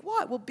 And you think,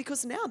 why? Well,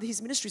 because now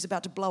his ministry is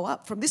about to blow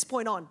up. From this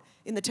point on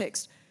in the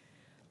text,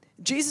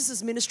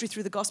 Jesus' ministry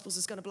through the Gospels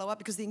is going to blow up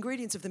because the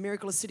ingredients of the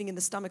miracle are sitting in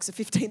the stomachs of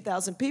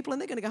 15,000 people,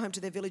 and they're going to go home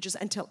to their villages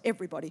and tell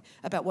everybody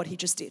about what he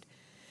just did.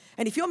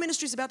 And if your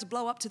ministry is about to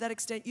blow up to that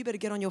extent, you better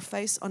get on your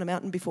face on a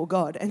mountain before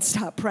God and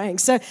start praying.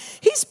 So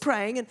he's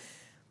praying, and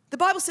the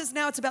Bible says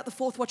now it's about the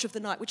fourth watch of the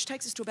night, which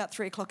takes us to about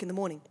 3 o'clock in the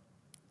morning.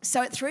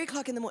 So at 3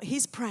 o'clock in the morning,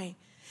 he's praying.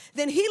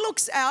 Then he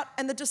looks out,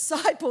 and the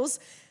disciples,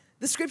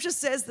 the scripture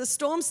says the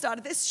storm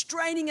started. They're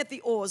straining at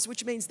the oars,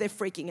 which means they're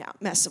freaking out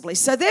massively.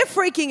 So they're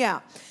freaking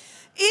out.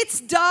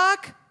 It's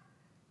dark.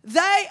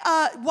 They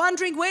are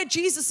wondering where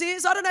Jesus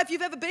is. I don't know if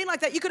you've ever been like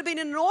that. You could have been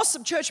in an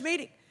awesome church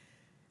meeting.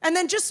 And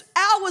then just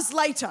hours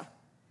later,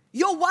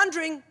 you're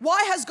wondering,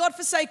 why has God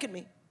forsaken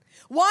me?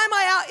 Why am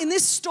I out in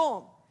this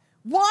storm?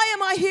 Why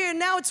am I here? And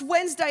now it's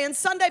Wednesday, and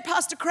Sunday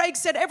Pastor Craig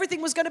said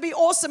everything was going to be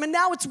awesome, and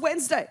now it's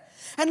Wednesday.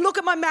 And look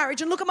at my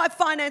marriage, and look at my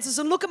finances,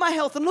 and look at my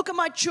health, and look at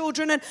my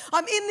children, and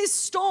I'm in this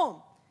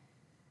storm.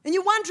 And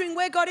you're wondering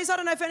where God is. I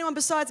don't know if anyone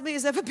besides me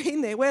has ever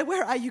been there.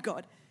 Where are you,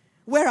 God?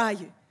 Where are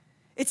you?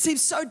 It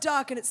seems so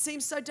dark, and it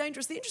seems so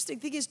dangerous. The interesting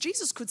thing is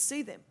Jesus could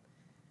see them.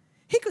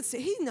 He could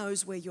see. He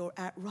knows where you're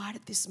at right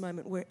at this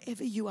moment,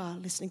 wherever you are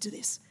listening to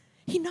this.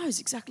 He knows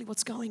exactly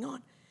what's going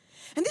on.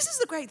 And this is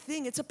the great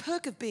thing. It's a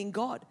perk of being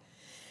God.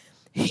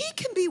 He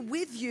can be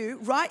with you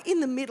right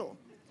in the middle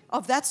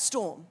of that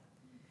storm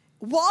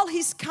while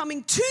he's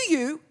coming to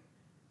you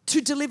to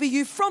deliver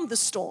you from the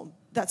storm.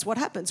 That's what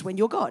happens when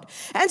you're God.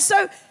 And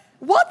so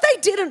what they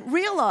didn't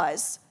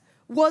realize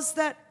was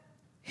that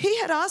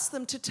he had asked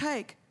them to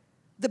take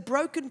the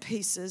broken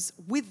pieces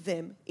with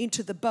them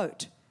into the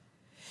boat.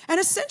 And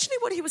essentially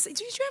what he was saying,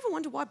 did you ever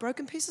wonder why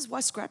broken pieces? Why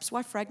scraps?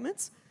 Why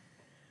fragments?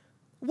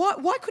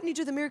 Why couldn't he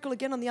do the miracle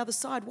again on the other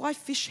side? Why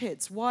fish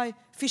heads? Why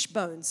fish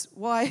bones?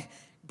 Why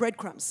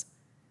breadcrumbs?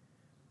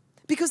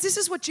 Because this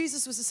is what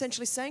Jesus was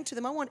essentially saying to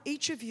them. I want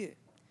each of you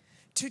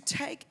to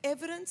take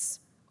evidence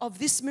of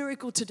this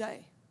miracle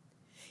today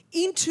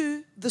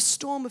into the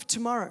storm of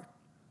tomorrow.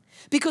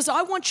 Because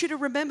I want you to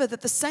remember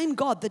that the same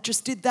God that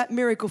just did that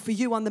miracle for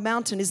you on the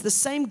mountain is the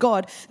same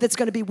God that's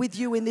going to be with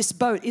you in this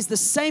boat, is the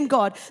same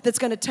God that's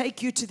going to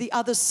take you to the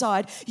other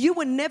side. You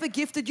were never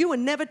gifted, you were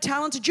never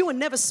talented, you were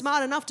never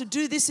smart enough to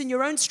do this in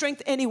your own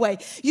strength anyway.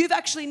 You've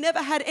actually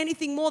never had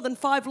anything more than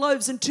 5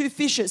 loaves and 2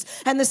 fishes.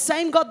 And the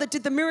same God that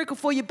did the miracle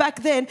for you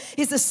back then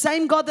is the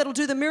same God that'll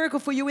do the miracle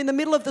for you in the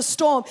middle of the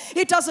storm.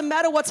 It doesn't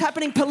matter what's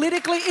happening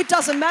politically, it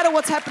doesn't matter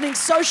what's happening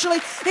socially,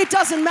 it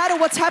doesn't matter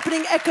what's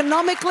happening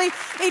economically,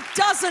 it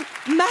doesn't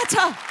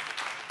matter.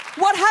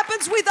 What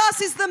happens with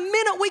us is the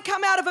minute we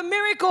come out of a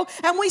miracle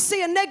and we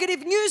see a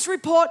negative news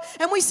report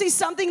and we see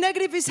something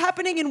negative is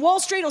happening in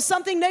Wall Street or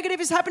something negative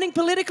is happening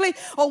politically,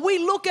 or we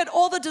look at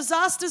all the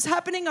disasters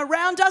happening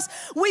around us,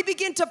 we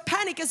begin to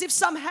panic as if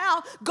somehow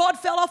God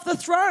fell off the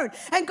throne.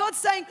 And God's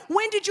saying,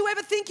 when did you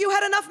ever think you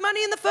had enough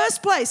money in the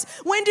first place?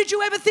 When did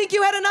you ever think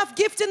you had enough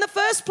gift in the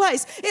first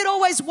place? It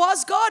always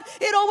was God.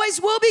 It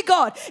always will be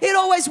God. It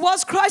always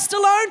was Christ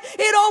alone.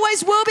 It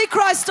always will be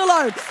Christ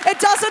alone. It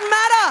doesn't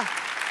matter.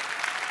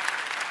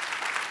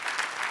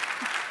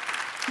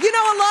 You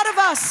know, a lot of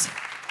us,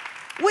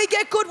 we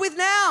get good with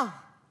now.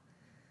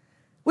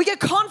 We get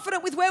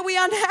confident with where we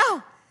are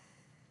now.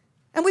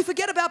 And we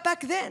forget about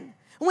back then.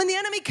 And when the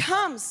enemy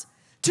comes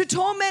to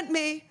torment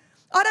me,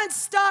 I don't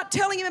start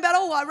telling him about,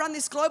 I run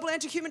this global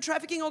anti-human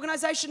trafficking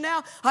organization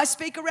now. I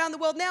speak around the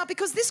world now,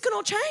 because this can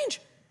all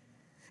change.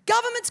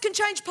 Governments can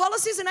change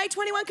policies and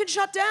A21 can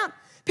shut down.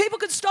 People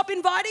could stop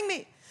inviting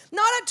me.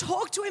 No, I don't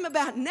talk to him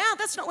about now.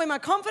 That's not where my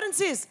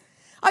confidence is.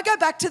 I go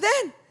back to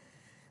then.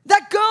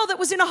 That girl that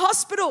was in a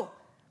hospital,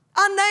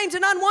 unnamed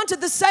and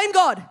unwanted, the same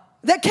God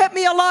that kept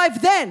me alive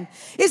then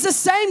is the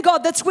same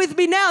God that's with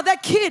me now.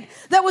 That kid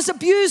that was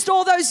abused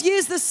all those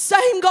years, the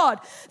same God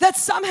that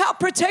somehow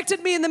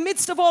protected me in the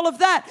midst of all of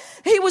that.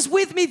 He was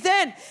with me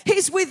then.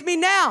 He's with me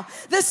now.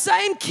 The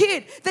same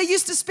kid that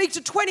used to speak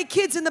to 20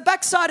 kids in the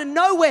backside of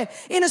nowhere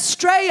in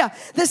Australia,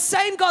 the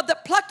same God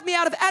that plucked me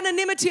out of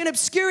anonymity and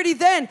obscurity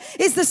then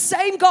is the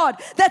same God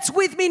that's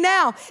with me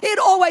now. It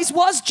always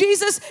was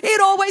Jesus. It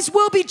always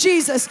will be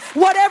Jesus.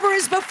 Whatever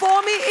is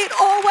before me, it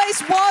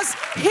always was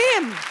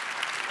Him.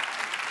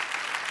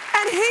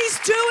 And He's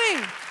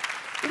doing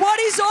what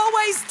He's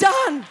always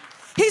done.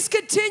 He's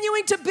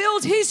continuing to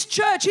build His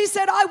church. He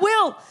said, I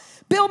will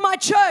build my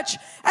church,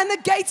 and the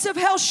gates of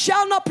hell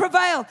shall not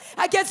prevail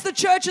against the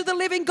church of the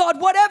living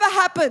God. Whatever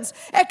happens,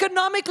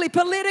 economically,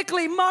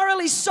 politically,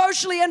 morally,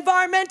 socially,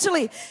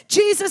 environmentally,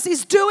 Jesus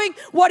is doing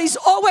what He's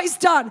always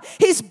done.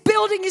 He's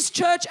building His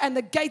church, and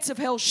the gates of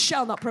hell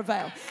shall not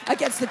prevail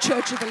against the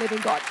church of the living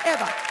God,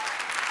 ever.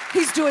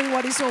 He's doing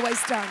what He's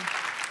always done.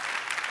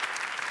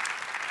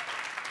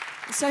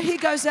 So He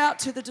goes out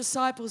to the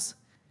disciples,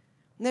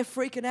 and they're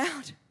freaking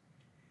out.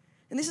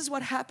 And this is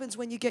what happens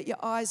when you get your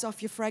eyes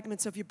off your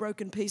fragments of your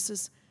broken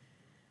pieces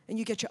and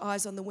you get your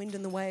eyes on the wind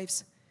and the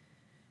waves.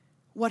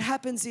 What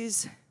happens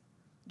is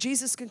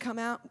Jesus can come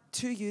out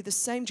to you, the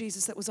same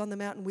Jesus that was on the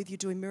mountain with you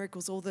doing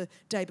miracles all the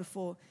day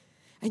before,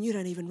 and you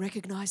don't even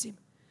recognize Him.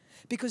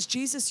 Because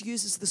Jesus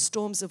uses the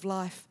storms of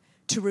life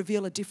to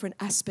reveal a different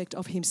aspect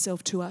of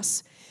Himself to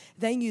us.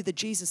 They knew the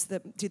Jesus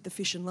that did the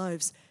fish and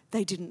loaves.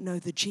 They didn't know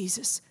the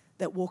Jesus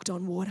that walked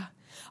on water.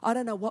 I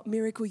don't know what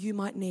miracle you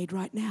might need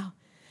right now,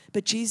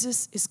 but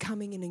Jesus is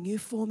coming in a new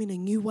form, in a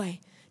new way,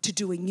 to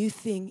do a new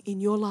thing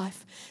in your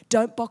life.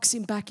 Don't box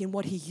Him back in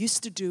what He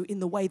used to do, in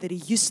the way that He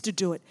used to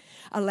do it.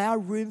 Allow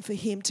room for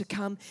Him to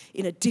come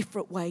in a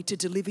different way to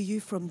deliver you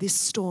from this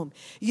storm.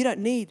 You don't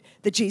need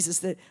the Jesus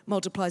that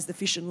multiplies the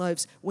fish and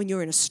loaves when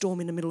you're in a storm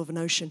in the middle of an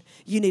ocean.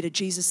 You need a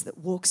Jesus that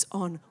walks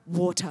on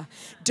water.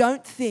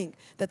 Don't think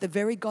that the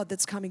very God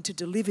that's coming to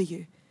deliver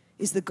you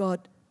is the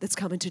God that's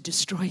coming to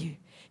destroy you.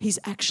 He's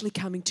actually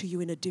coming to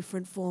you in a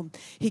different form.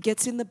 He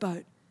gets in the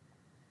boat,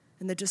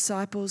 and the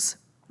disciples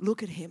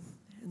look at Him.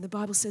 And the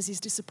Bible says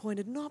He's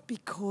disappointed, not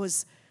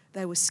because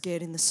they were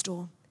scared in the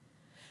storm,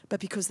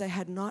 but because they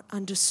had not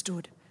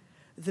understood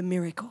the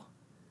miracle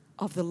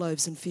of the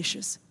loaves and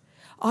fishes.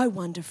 I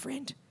wonder,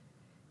 friend,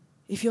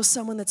 if you're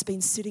someone that's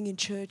been sitting in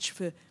church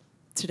for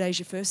today's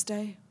your first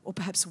day, or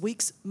perhaps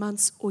weeks,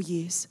 months, or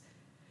years,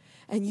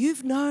 and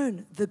you've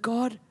known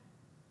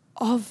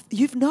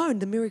you've known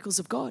the miracles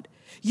of God.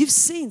 You've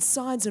seen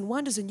signs and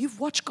wonders, and you've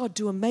watched God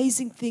do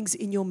amazing things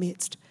in your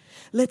midst.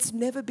 Let's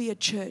never be a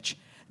church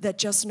that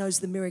just knows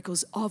the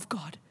miracles of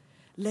God.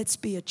 Let's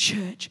be a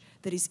church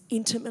that is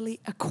intimately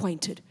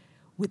acquainted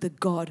with the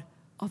God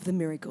of the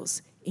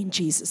miracles, in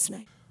Jesus'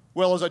 name.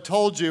 Well, as I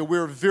told you,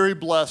 we're very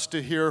blessed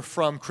to hear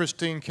from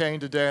Christine Caine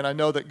today, and I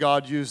know that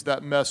God used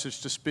that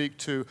message to speak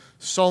to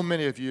so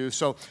many of you.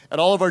 So at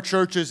all of our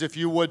churches, if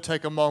you would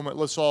take a moment,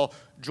 let's all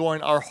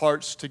join our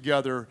hearts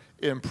together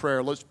in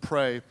prayer. Let's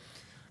pray.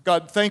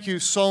 God, thank you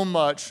so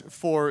much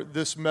for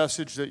this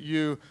message that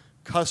you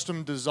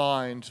custom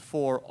designed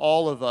for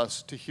all of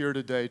us to hear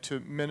today, to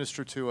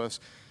minister to us.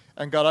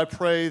 And God, I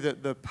pray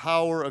that the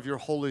power of your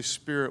Holy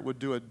Spirit would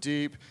do a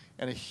deep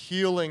and a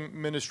healing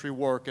ministry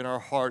work in our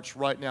hearts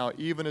right now,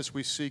 even as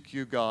we seek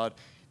you, God,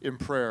 in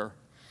prayer.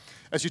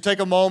 As you take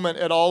a moment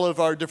at all of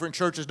our different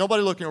churches,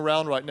 nobody looking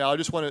around right now, I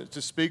just wanted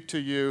to speak to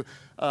you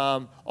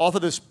off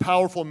of this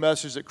powerful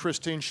message that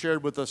Christine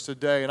shared with us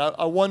today. And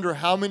I wonder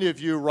how many of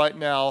you right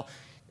now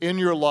in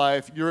your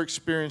life, you're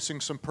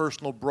experiencing some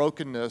personal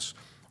brokenness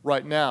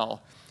right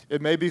now.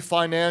 It may be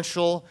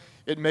financial,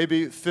 it may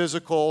be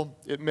physical,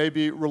 it may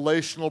be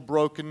relational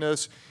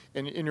brokenness.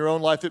 In your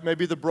own life, it may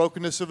be the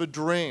brokenness of a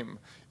dream.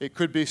 It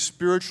could be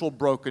spiritual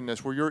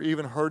brokenness where you're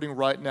even hurting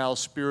right now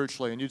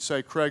spiritually. And you'd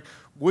say, Craig,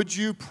 would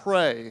you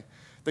pray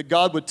that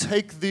God would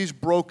take these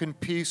broken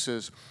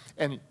pieces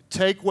and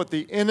take what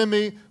the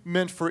enemy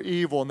meant for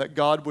evil and that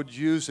God would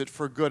use it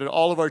for good? In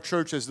all of our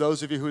churches,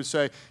 those of you who would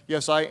say,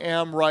 yes, I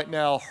am right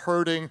now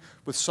hurting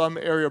with some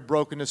area of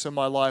brokenness in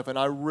my life and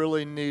I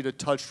really need a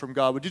touch from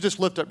God. Would you just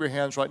lift up your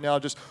hands right now?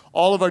 Just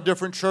all of our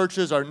different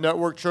churches, our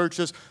network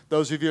churches,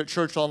 those of you at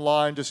Church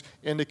Online, just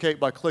indicate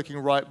by clicking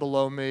right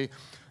below me.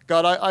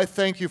 God, I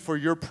thank you for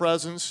your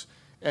presence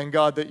and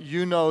God, that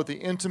you know the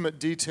intimate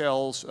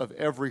details of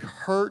every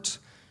hurt,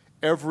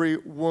 every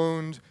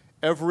wound,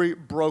 every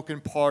broken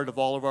part of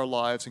all of our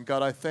lives. And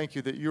God, I thank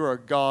you that you are a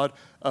God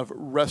of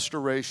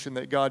restoration,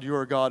 that God, you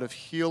are a God of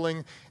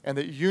healing, and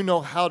that you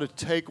know how to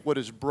take what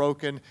is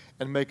broken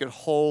and make it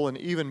whole and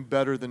even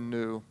better than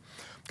new.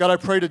 God, I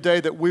pray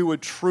today that we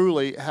would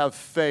truly have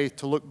faith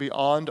to look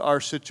beyond our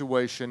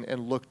situation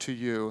and look to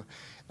you.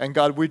 And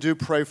God, we do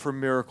pray for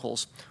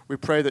miracles. We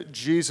pray that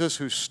Jesus,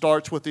 who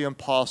starts with the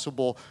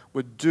impossible,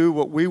 would do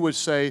what we would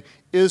say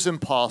is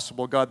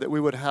impossible. God, that we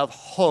would have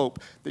hope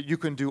that you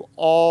can do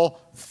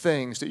all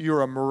things, that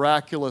you're a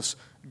miraculous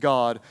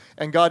God.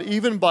 And God,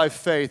 even by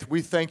faith,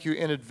 we thank you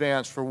in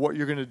advance for what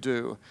you're going to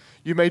do.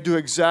 You may do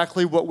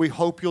exactly what we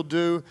hope you'll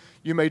do.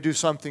 You may do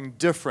something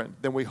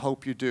different than we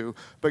hope you do.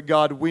 But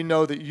God, we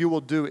know that you will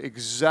do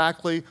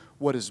exactly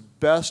what is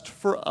best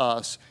for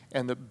us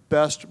and that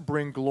best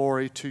bring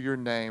glory to your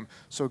name.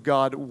 So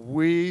God,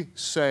 we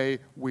say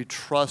we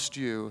trust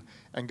you.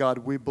 And God,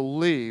 we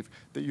believe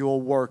that you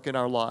will work in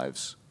our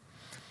lives.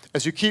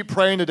 As you keep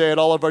praying today at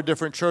all of our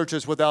different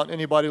churches without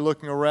anybody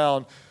looking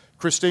around,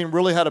 Christine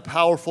really had a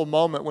powerful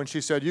moment when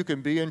she said, you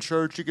can be in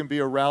church, you can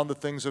be around the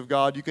things of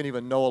God, you can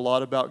even know a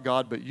lot about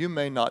God, but you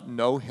may not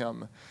know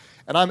him.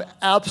 And I'm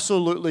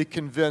absolutely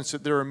convinced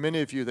that there are many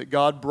of you that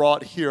God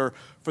brought here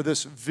for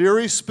this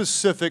very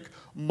specific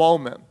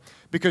moment.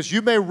 Because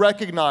you may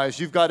recognize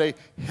you've got a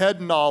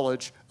head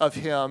knowledge of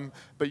him,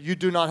 but you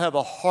do not have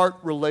a heart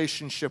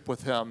relationship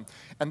with him.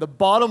 And the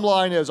bottom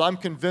line is, I'm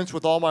convinced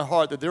with all my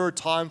heart that there are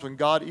times when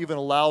God even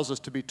allows us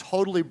to be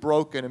totally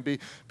broken and be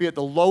at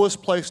the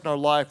lowest place in our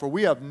life where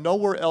we have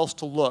nowhere else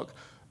to look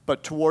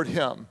but toward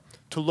him,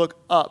 to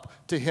look up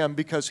to him,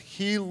 because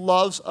he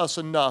loves us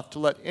enough to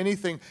let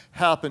anything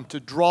happen to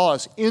draw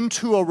us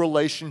into a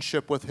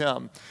relationship with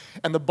him.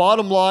 And the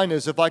bottom line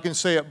is, if I can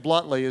say it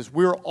bluntly, is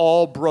we're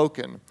all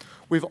broken.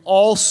 We've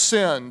all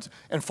sinned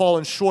and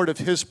fallen short of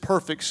his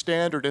perfect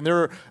standard. And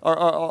there are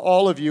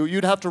all of you,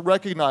 you'd have to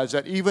recognize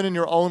that even in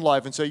your own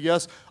life and say,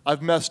 yes,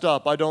 I've messed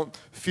up. I don't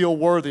feel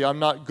worthy. I'm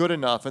not good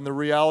enough. And the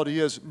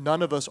reality is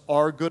none of us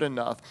are good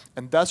enough.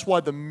 And that's why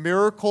the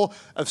miracle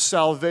of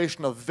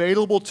salvation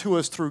available to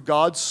us through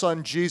God's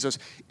Son, Jesus,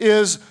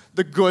 is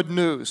the good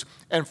news.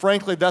 And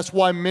frankly, that's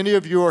why many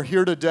of you are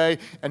here today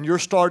and you're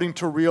starting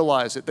to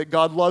realize it, that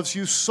God loves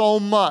you so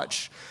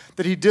much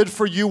that he did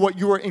for you what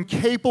you were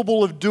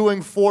incapable of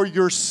doing for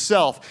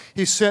yourself.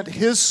 He sent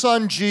his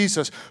Son,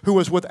 Jesus, who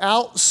was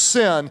without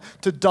sin,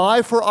 to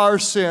die for our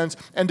sins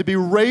and to be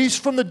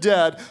raised from the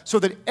dead so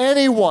that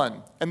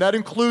anyone, and that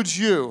includes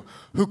you,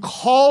 who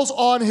calls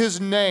on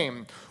his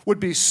name would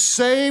be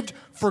saved,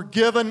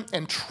 forgiven,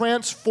 and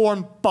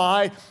transformed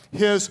by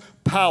his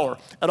power.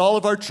 At all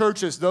of our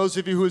churches, those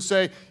of you who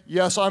say,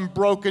 yes, I'm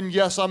broken,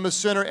 yes, I'm a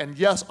sinner, and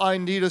yes, I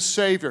need a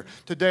Savior.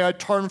 Today I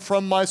turn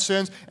from my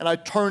sins and I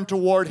turn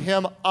toward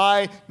him.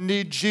 I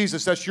need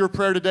Jesus. That's your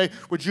prayer today.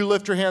 Would you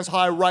lift your hands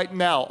high right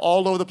now,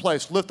 all over the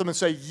place? Lift them and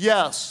say,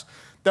 yes,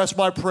 that's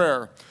my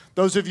prayer.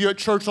 Those of you at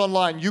Church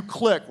Online, you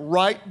click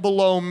right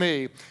below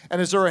me.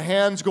 And as there are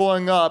hands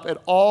going up at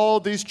all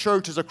these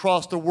churches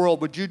across the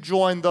world, would you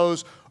join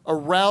those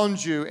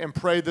around you and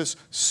pray this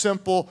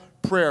simple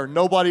prayer?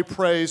 Nobody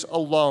prays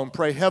alone.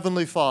 Pray,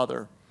 Heavenly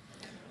Father,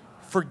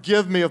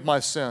 forgive me of my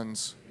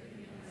sins.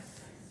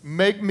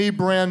 Make me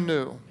brand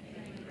new.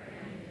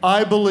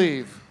 I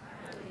believe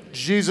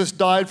Jesus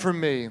died for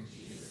me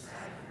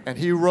and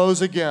he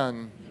rose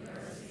again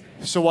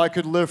so I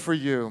could live for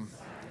you.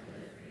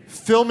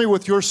 Fill me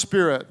with your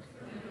Spirit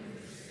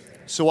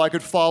so I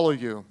could follow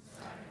you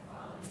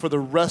for the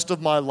rest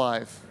of my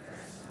life.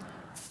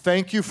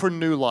 Thank you for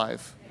new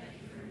life.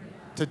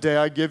 Today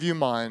I give you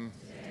mine.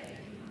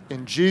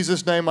 In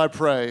Jesus' name I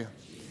pray.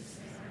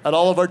 At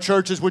all of our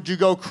churches, would you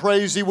go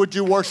crazy? Would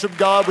you worship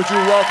God? Would you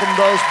welcome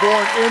those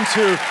born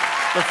into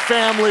the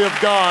family of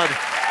God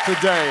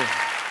today?